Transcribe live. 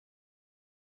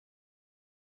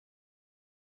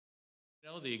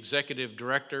The executive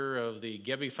director of the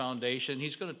Gebby Foundation.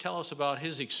 He's going to tell us about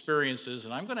his experiences,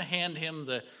 and I'm going to hand him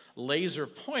the laser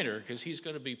pointer because he's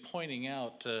going to be pointing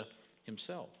out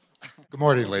himself. Good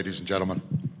morning, ladies and gentlemen,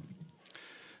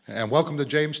 and welcome to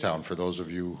Jamestown for those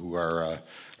of you who are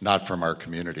not from our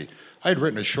community. I had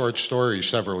written a short story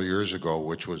several years ago,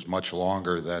 which was much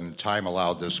longer than time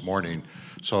allowed this morning,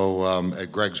 so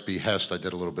at Greg's behest, I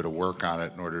did a little bit of work on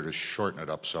it in order to shorten it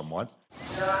up somewhat.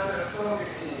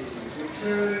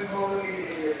 Return holy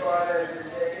in your Father has been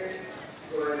taken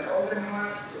for an open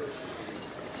heart solution.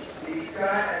 He's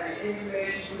got an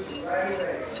information right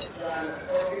away. John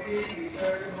 4:15,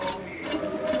 return holy in your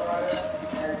Father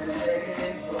has been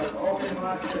taken for an open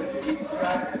heart solution. He's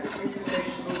got an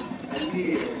information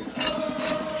immediately.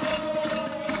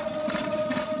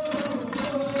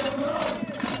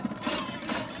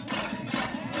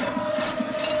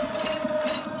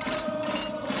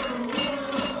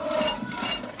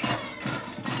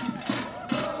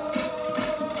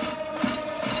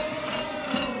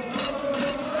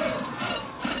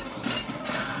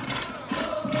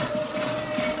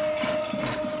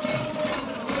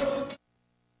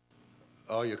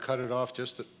 Oh, you cut it off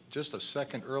just a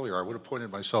second earlier. I would have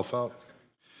pointed myself out.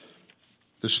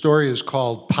 The story is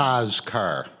called Pa's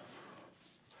Car.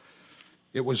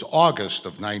 It was August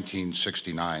of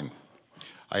 1969.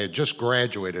 I had just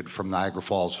graduated from Niagara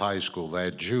Falls High School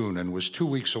that June and was 2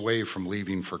 weeks away from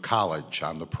leaving for college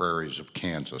on the prairies of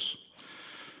Kansas.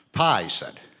 Pa, I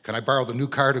said, can I borrow the new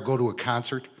car to go to a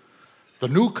concert? The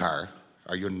new car?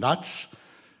 Are you nuts?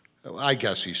 I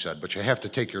guess, he said, but you have to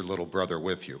take your little brother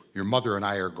with you. Your mother and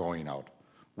I are going out.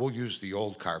 We'll use the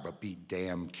old car, but be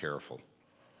damn careful.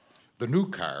 The new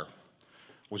car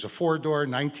was a four-door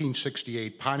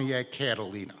 1968 Pontiac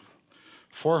Catalina,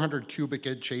 400 cubic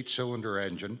inch, 8-cylinder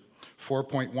engine,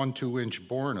 4.12-inch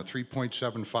bore, and a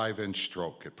 3.75-inch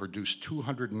stroke. It produced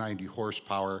 290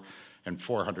 horsepower and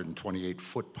 428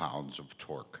 foot-pounds of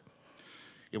torque.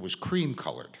 It was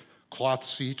cream-colored, cloth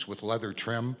seats with leather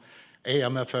trim,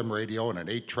 AM/FM radio and an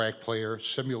 8-track player,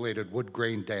 simulated wood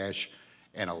grain dash,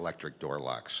 and electric door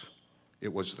locks.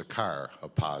 It was the car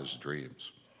of Pa's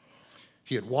dreams.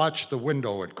 He had watched the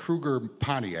window at Kruger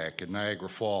Pontiac in Niagara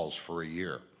Falls for a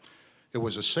year. It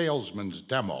was a salesman's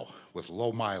demo with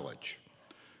low mileage.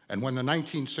 And when the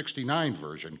 1969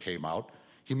 version came out,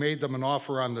 he made them an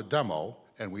offer on the demo,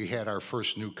 and we had our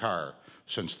first new car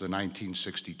since the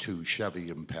 1962 Chevy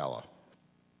Impala.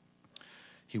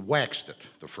 He waxed it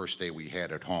the first day we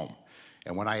had it home.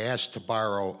 And when I asked to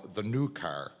borrow the new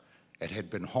car, it had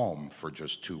been home for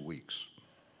just 2 weeks.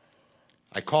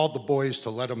 I called the boys to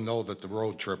let them know that the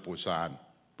road trip was on,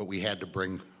 but we had to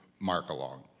bring Mark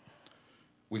along.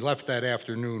 We left that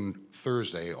afternoon,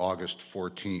 Thursday, August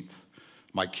 14th.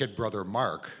 My kid brother,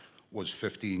 Mark, was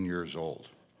 15 years old.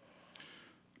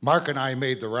 Mark and I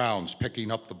made the rounds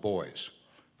picking up the boys.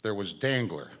 There was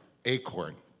Dangler,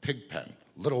 Acorn, Pigpen,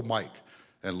 Little Mike,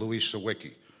 and Louis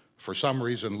Sawicki. For some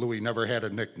reason, Louis never had a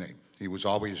nickname. He was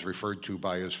always referred to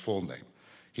by his full name.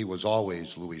 He was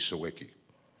always Louis Sawicki.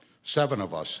 7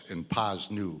 of us in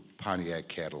Pa's new Pontiac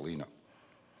Catalina.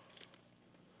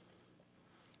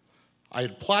 I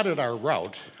had plotted our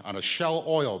route on a Shell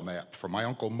oil map from my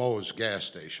Uncle Moe's gas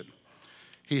station.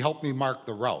 He helped me mark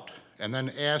the route and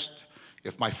then asked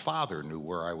if my father knew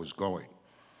where I was going.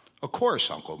 Of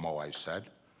course, Uncle Moe, I said,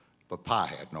 but Pa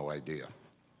had no idea.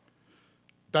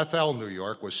 Bethel, New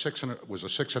York was a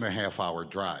 6.5-hour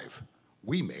drive.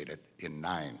 We made it in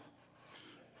 9.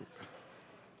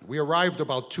 We arrived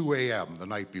about 2 a.m. the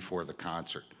night before the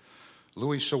concert.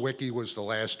 Louis Sawicki was the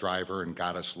last driver and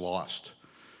got us lost.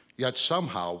 Yet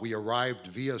somehow we arrived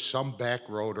via some back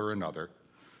road or another.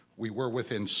 We were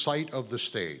within sight of the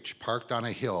stage, parked on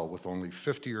a hill with only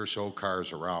 50 or so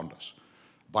cars around us.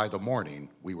 By the morning,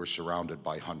 we were surrounded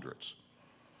by hundreds.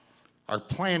 Our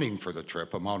planning for the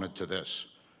trip amounted to this.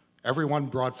 Everyone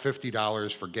brought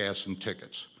 $50 for gas and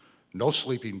tickets. No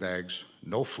sleeping bags,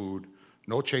 no food,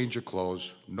 no change of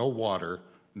clothes, no water,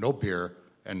 no beer,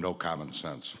 and no common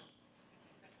sense.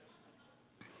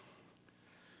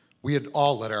 We had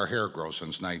all let our hair grow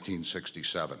since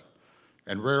 1967,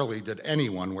 and rarely did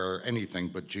anyone wear anything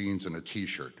but jeans and a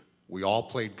t-shirt. We all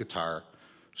played guitar,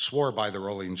 swore by the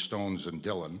Rolling Stones and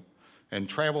Dylan, and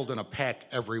traveled in a pack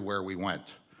everywhere we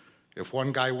went. If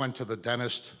one guy went to the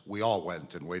dentist, we all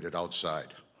went and waited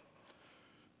outside.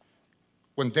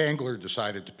 When Dangler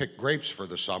decided to pick grapes for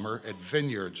the summer at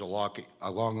vineyards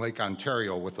along Lake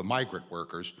Ontario with the migrant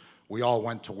workers, we all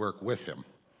went to work with him.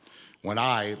 When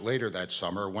I, later that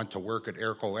summer, went to work at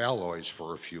Airco Alloys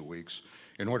for a few weeks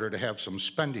in order to have some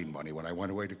spending money when I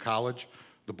went away to college,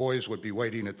 The boys would be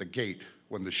waiting at the gate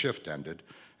when the shift ended,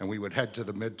 and we would head to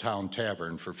the Midtown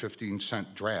Tavern for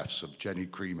 15-cent drafts of Jenny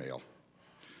Cream Ale.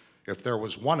 If there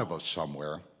was one of us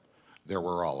somewhere, there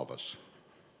were all of us.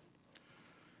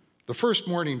 The first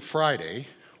morning Friday,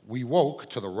 we woke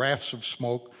to the rafts of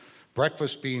smoke,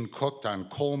 breakfast being cooked on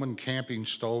Coleman camping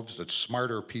stoves that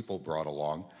smarter people brought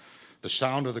along, the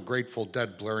sound of the Grateful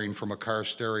Dead blaring from a car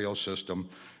stereo system,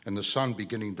 and the sun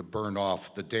beginning to burn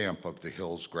off the damp of the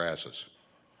hill's grasses.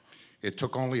 It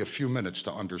took only a few minutes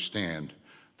to understand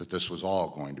that this was all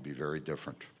going to be very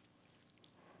different.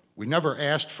 We never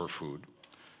asked for food.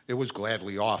 It was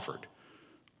gladly offered.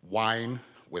 Wine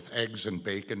with eggs and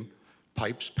bacon,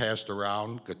 pipes passed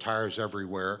around, guitars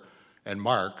everywhere, and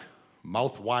Mark,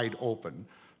 mouth wide open,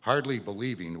 hardly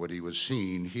believing what he was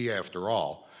seeing, he, after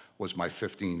all, was my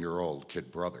 15-year-old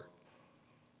kid brother.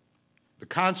 The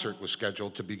concert was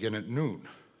scheduled to begin at noon.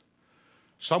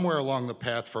 Somewhere along the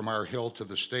path from our hill to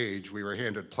the stage, we were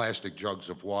handed plastic jugs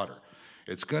of water.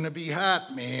 "It's gonna be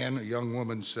hot, man," a young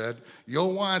woman said.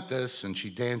 "You'll want this," and she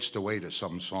danced away to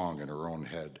some song in her own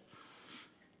head.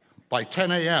 By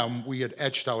 10 a.m., we had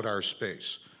etched out our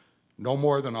space, no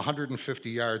more than 150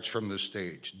 yards from the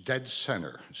stage, dead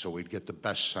center, so we'd get the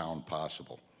best sound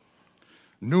possible.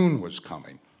 Noon was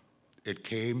coming. It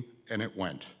came and it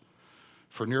went.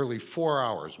 For nearly 4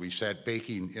 hours, we sat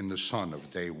baking in the sun of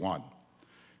day one.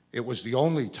 It was the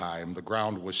only time the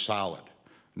ground was solid,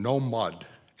 no mud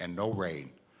and no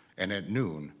rain, and at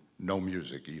noon, no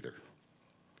music either.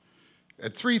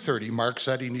 At 3:30, Mark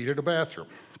said he needed a bathroom.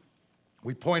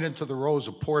 We pointed to the rows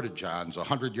of porta-johns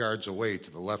 100 yards away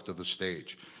to the left of the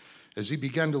stage. As he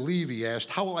began to leave, he asked,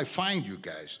 "How will I find you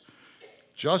guys?"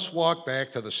 "Just walk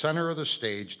back to the center of the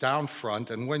stage, down front,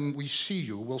 and when we see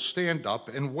you, we'll stand up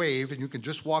and wave, and you can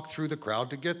just walk through the crowd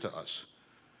to get to us."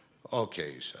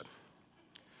 "Okay," he said.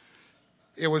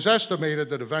 It was estimated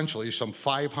that eventually some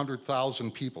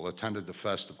 500,000 people attended the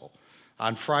festival.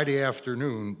 On Friday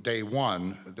afternoon, day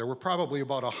one, there were probably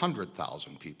about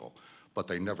 100,000 people, but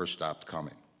they never stopped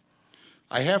coming.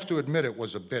 I have to admit it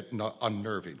was a bit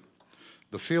unnerving.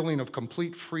 The feeling of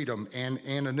complete freedom and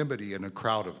anonymity in a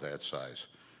crowd of that size.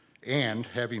 And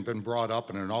having been brought up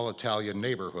in an all-Italian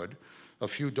neighborhood, a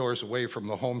few doors away from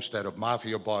the homestead of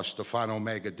mafia boss Stefano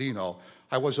Magaddino,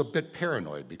 I was a bit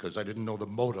paranoid because I didn't know the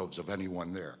motives of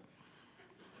anyone there.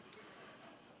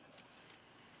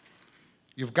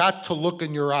 "You've got to look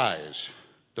in your eyes,"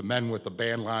 the men with the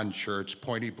bandlon shirts,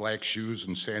 pointy black shoes,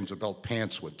 and Sansa-belt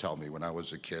pants would tell me when I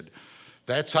was a kid.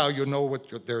 "That's how you know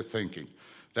what they're thinking.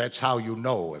 That's how you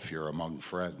know if you're among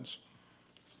friends."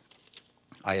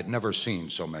 I had never seen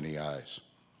so many eyes.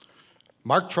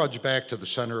 Mark trudged back to the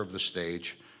center of the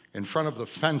stage, in front of the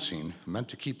fencing meant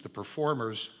to keep the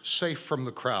performers safe from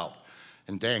the crowd,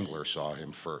 and Dangler saw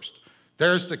him first.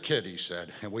 "There's the kid," he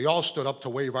said, and we all stood up to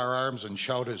wave our arms and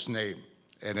shout his name.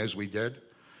 And as we did,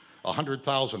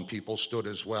 100,000 people stood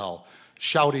as well,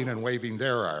 shouting and waving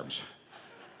their arms.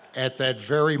 At that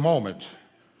very moment,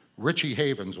 Richie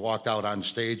Havens walked out on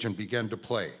stage and began to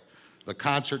play. The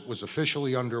concert was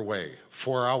officially underway,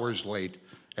 4 hours late,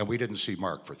 and we didn't see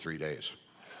Mark for 3 days.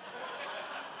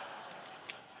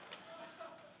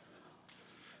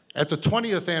 At the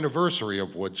 20th anniversary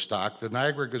of Woodstock, the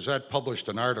Niagara Gazette published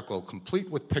an article complete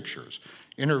with pictures,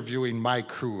 interviewing my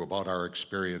crew about our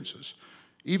experiences.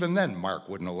 Even then, Mark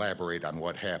wouldn't elaborate on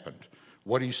what happened,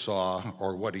 what he saw,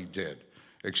 or what he did,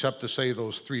 except to say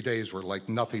those 3 days were like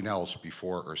nothing else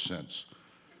before or since.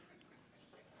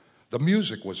 The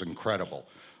music was incredible.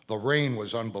 The rain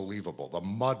was unbelievable. The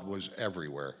mud was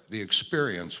everywhere. The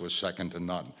experience was second to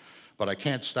none. But I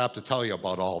can't stop to tell you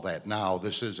about all that now.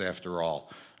 This is, after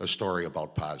all, a story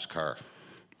about Pa's car.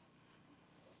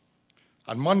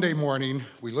 On Monday morning,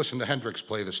 we listened to Hendrix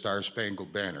play the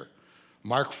Star-Spangled Banner.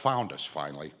 Mark found us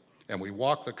finally, and we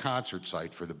walked the concert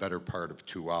site for the better part of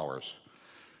 2 hours.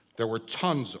 There were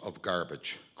tons of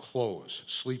garbage, clothes,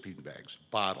 sleeping bags,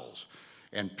 bottles,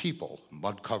 and people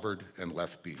mud-covered and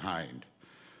left behind.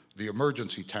 The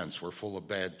emergency tents were full of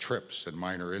bad trips and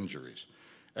minor injuries.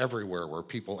 Everywhere were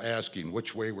people asking,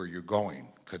 which way were you going?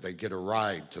 Could they get a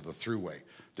ride to the thruway?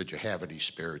 Did you have any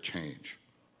spare change?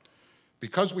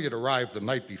 Because we had arrived the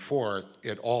night before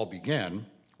it all began,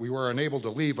 we were unable to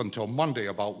leave until Monday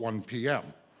about 1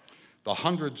 p.m. The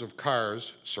hundreds of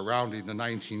cars surrounding the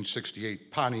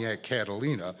 1968 Pontiac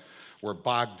Catalina were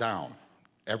bogged down,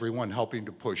 everyone helping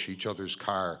to push each other's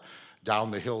car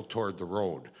down the hill toward the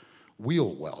road,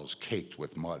 wheel wells caked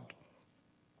with mud.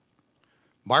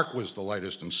 Mark was the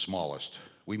lightest and smallest.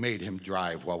 We made him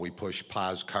drive while we pushed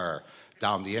Pa's car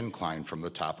down the incline from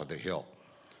the top of the hill.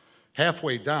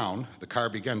 Halfway down, the car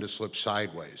began to slip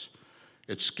sideways.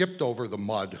 It skipped over the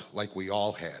mud like we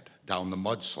all had, down the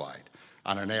mudslide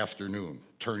on an afternoon,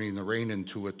 turning the rain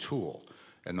into a tool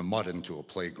and the mud into a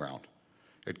playground.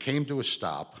 It came to a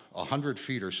stop 100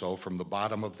 feet or so from the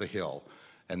bottom of the hill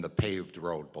and the paved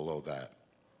road below that.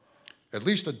 At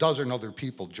least a dozen other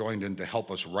people joined in to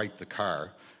help us right the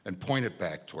car and point it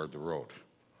back toward the road.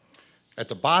 At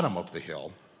the bottom of the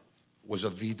hill was a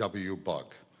VW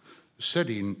Bug,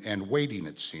 sitting and waiting,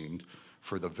 it seemed,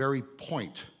 for the very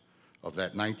point of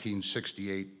that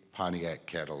 1968 Pontiac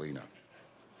Catalina.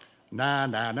 Nah,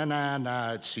 nah, nah, nah,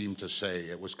 nah, it seemed to say.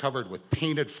 It was covered with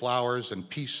painted flowers and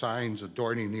peace signs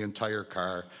adorning the entire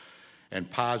car, and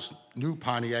Pa's new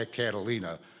Pontiac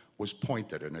Catalina was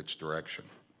pointed in its direction.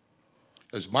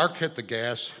 As Mark hit the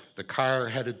gas, the car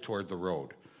headed toward the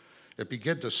road. It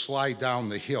began to slide down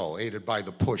the hill, aided by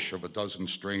the push of a dozen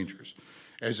strangers.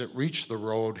 As it reached the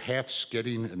road, half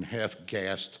skidding and half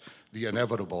gassed, the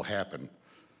inevitable happened.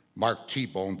 Mark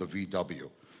T-boned the VW.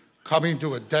 Coming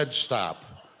to a dead stop,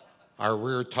 our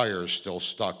rear tires still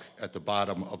stuck at the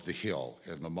bottom of the hill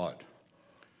in the mud.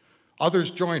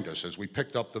 Others joined us as we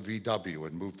picked up the VW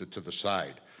and moved it to the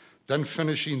side. Then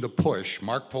finishing the push,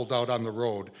 Mark pulled out on the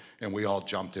road and we all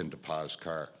jumped into Pa's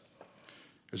car.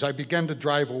 As I began to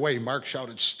drive away, Mark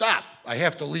shouted, "Stop, I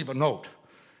have to leave a note."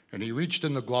 And he reached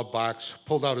in the glove box,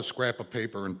 pulled out a scrap of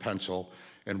paper and pencil,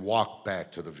 and walked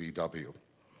back to the VW.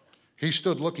 He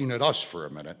stood looking at us for a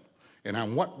minute, and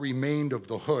on what remained of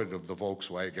the hood of the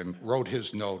Volkswagen, wrote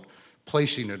his note,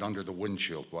 placing it under the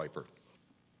windshield wiper.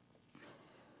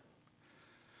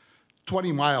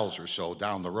 20 miles or so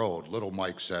down the road, little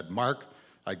Mike said, "Mark,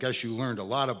 I guess you learned a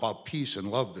lot about peace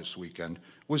and love this weekend.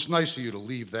 It was nice of you to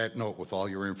leave that note with all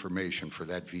your information for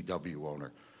that VW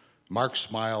owner." Mark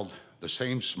smiled, the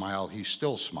same smile he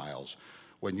still smiles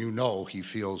when you know he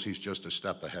feels he's just a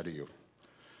step ahead of you.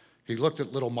 He looked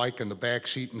at little Mike in the back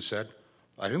seat and said,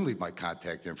 "I didn't leave my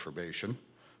contact information.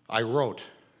 I wrote,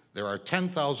 there are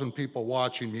 10,000 people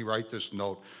watching me write this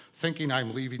note thinking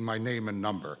I'm leaving my name and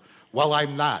number. Well,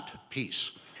 I'm not.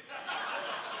 Peace."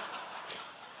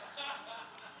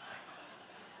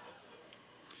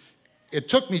 It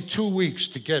took me 2 weeks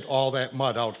to get all that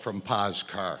mud out from Pa's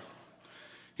car.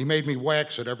 He made me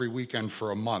wax it every weekend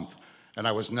for a month, and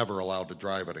I was never allowed to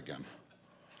drive it again.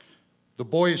 The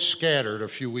boys scattered a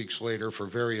few weeks later for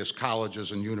various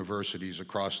colleges and universities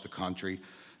across the country,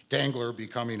 Dangler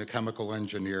becoming a chemical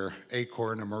engineer,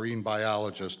 Acorn a marine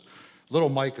biologist, little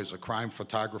Mike is a crime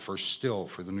photographer still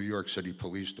for the New York City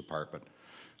Police Department.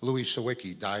 Louis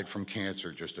Sawicki died from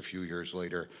cancer just a few years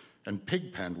later, and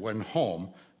Pigpen went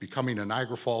home, becoming a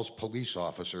Niagara Falls police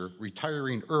officer,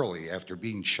 retiring early after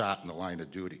being shot in the line of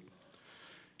duty.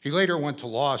 He later went to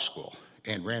law school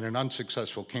and ran an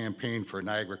unsuccessful campaign for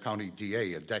Niagara County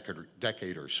DA a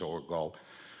decade or so ago,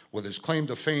 with his claim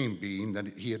to fame being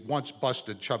that he had once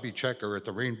busted Chubby Checker at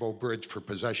the Rainbow Bridge for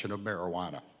possession of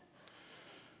marijuana.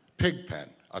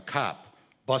 Pigpen, a cop,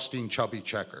 busting Chubby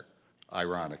Checker.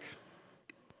 Ironic.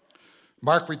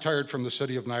 Mark retired from the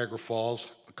city of Niagara Falls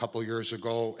a couple years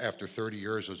ago after 30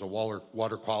 years as a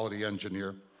water quality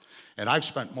engineer, and I've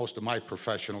spent most of my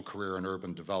professional career in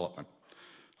urban development.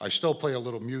 I still play a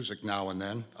little music now and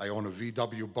then. I own a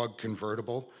VW Bug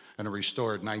convertible and a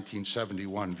restored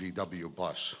 1971 VW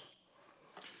bus.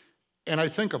 And I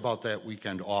think about that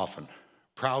weekend often,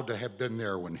 proud to have been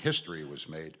there when history was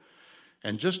made,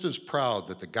 and just as proud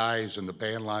that the guys in the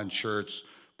bandline shirts,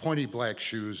 pointy black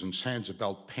shoes, and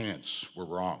Sansa-belt pants were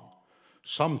wrong.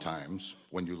 Sometimes,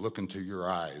 when you look into your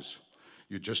eyes,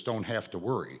 you just don't have to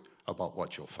worry about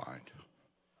what you'll find.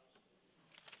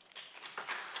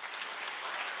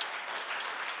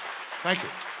 Thank you.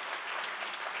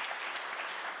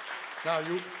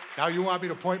 Now you want me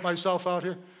to point myself out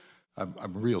here?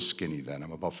 I'm real skinny then.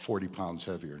 I'm about 40 pounds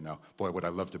heavier now. Boy, would I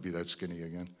love to be that skinny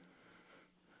again.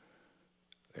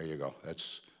 There you go.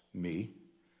 That's me.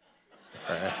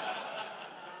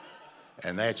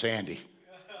 And that's Andy.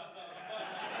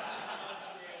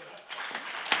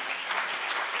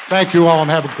 Thank you all and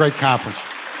have a great conference.